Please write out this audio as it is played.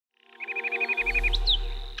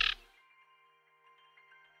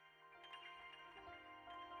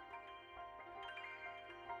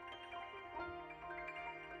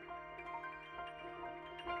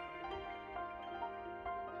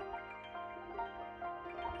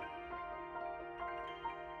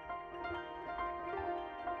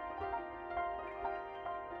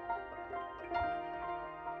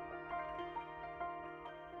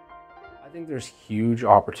think there's huge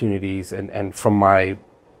opportunities, and from my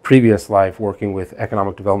previous life working with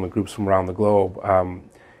economic development groups from around the globe,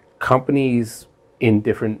 companies in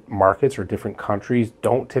different markets or different countries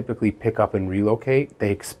don't typically pick up and relocate,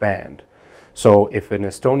 they expand. So if an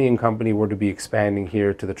Estonian company were to be expanding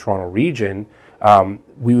here to the Toronto region,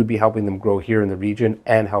 we would be helping them grow here in the region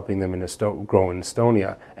and helping them grow in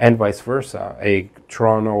Estonia, and vice versa. A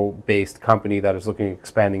Toronto-based company that is looking at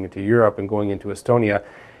expanding into Europe and going into Estonia,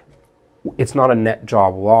 it's not a net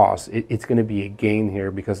job loss. It's going to be a gain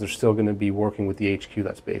here because they're still going to be working with the HQ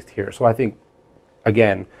that's based here. So I think,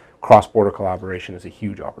 again, cross-border collaboration is a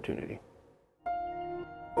huge opportunity.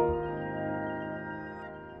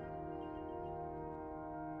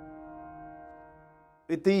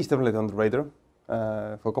 It is definitely on the radar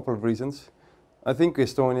for a couple of reasons. I think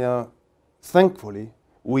Estonia, thankfully,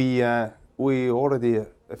 we already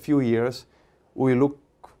a few years, we look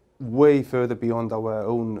way further beyond our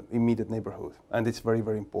own immediate neighborhood, and it's very,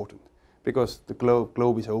 very important because the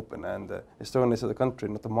globe is open, and Estonia is a country,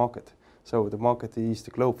 not a market. So the market is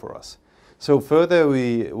the globe for us. So further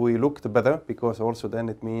we look, the better, because also then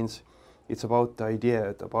it means it's about the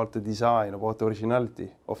idea, about the design, about the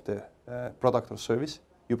originality of the product or service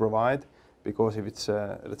you provide. Because if it's,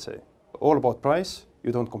 let's say, all about price,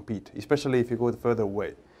 you don't compete, especially if you go further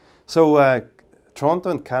away. So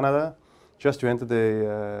Toronto and Canada, just to enter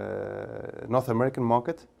the North American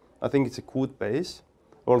market, I think it's a good base,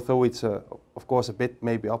 although it's, of course, a bit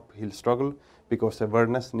maybe uphill struggle because the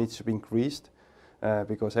awareness needs to be increased.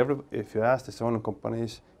 Because if you ask the Estonian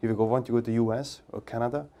companies, if you want to go to US or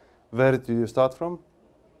Canada, where do you start from?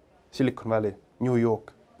 Silicon Valley, New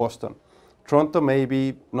York, Boston. Toronto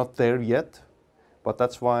maybe not there yet, but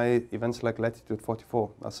that's why events like Latitude 44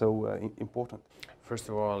 are so important. First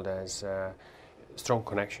of all, there's a strong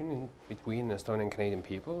connection between Estonian and Canadian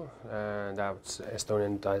people. That's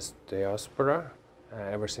Estonian diaspora.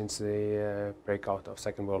 Ever since the breakout of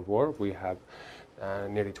Second World War, we have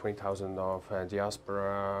nearly 20,000 of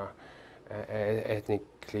diaspora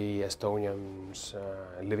ethnically Estonians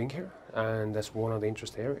living here, and that's one of the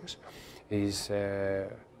interest areas, is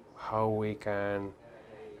how we can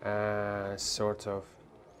sort of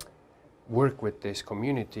work with this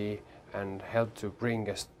community and help to bring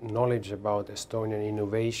us knowledge about Estonian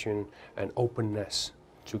innovation and openness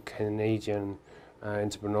to Canadian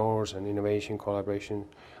entrepreneurs and innovation collaboration,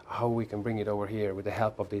 how we can bring it over here with the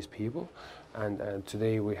help of these people. And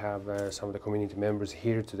today we have some of the community members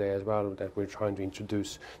here today as well that we're trying to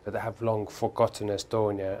introduce, that have long forgotten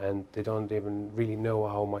Estonia, and they don't even really know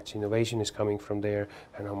how much innovation is coming from there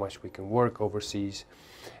and how much we can work overseas.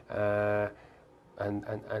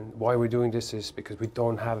 And why we're doing this is because we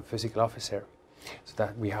don't have a physical office here, so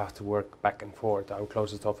that we have to work back and forth. Our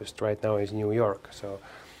closest office right now is New York, so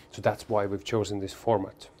that's why we've chosen this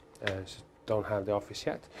format. Don't have the office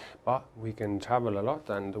yet, but we can travel a lot,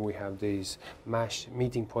 and we have these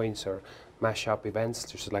meeting points or mash-up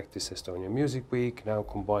events, just like this Estonian Music Week, now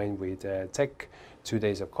combined with tech, 2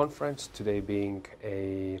 days of conference, today being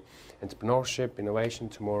a entrepreneurship, innovation,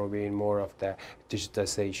 tomorrow being more of the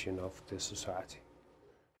digitization of the society.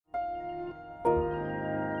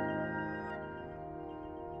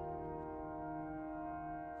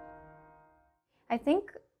 I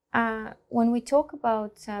think when we talk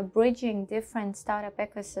about bridging different startup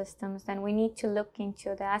ecosystems, then we need to look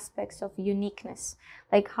into the aspects of uniqueness.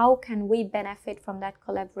 Like, how can we benefit from that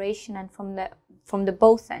collaboration and from the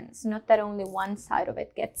both ends, not that only one side of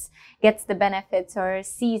it gets the benefits or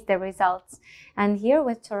sees the results. And here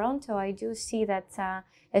with Toronto, I do see that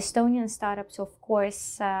Estonian startups, of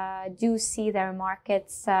course, do see their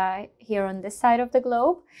markets here on this side of the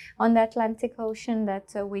globe, on the Atlantic Ocean,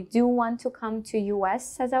 that we do want to come to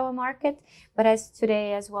US as our market. But as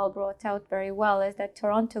today as well brought out very well, is that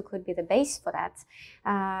Toronto could be the base for that.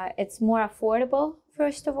 It's more affordable,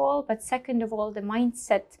 first of all, but second of all, the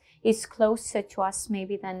mindset is closer to us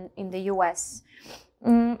maybe than in the US.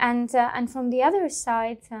 And from the other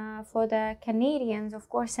side, for the Canadians, of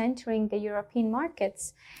course, entering the European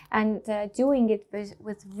markets and doing it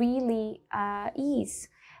with really ease,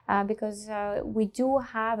 because we do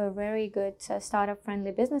have a very good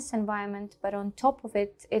startup-friendly business environment, but on top of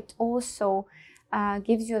it, it also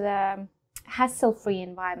gives you the hassle-free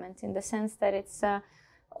environment, in the sense that it's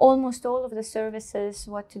almost all of the services,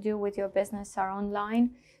 what to do with your business, are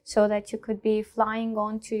online, so that you could be flying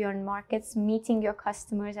on to your markets, meeting your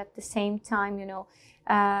customers at the same time, you know,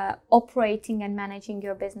 operating and managing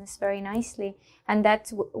your business very nicely. And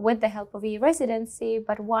that's with the help of e-residency,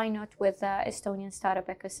 but why not with the Estonian startup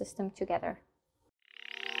ecosystem together?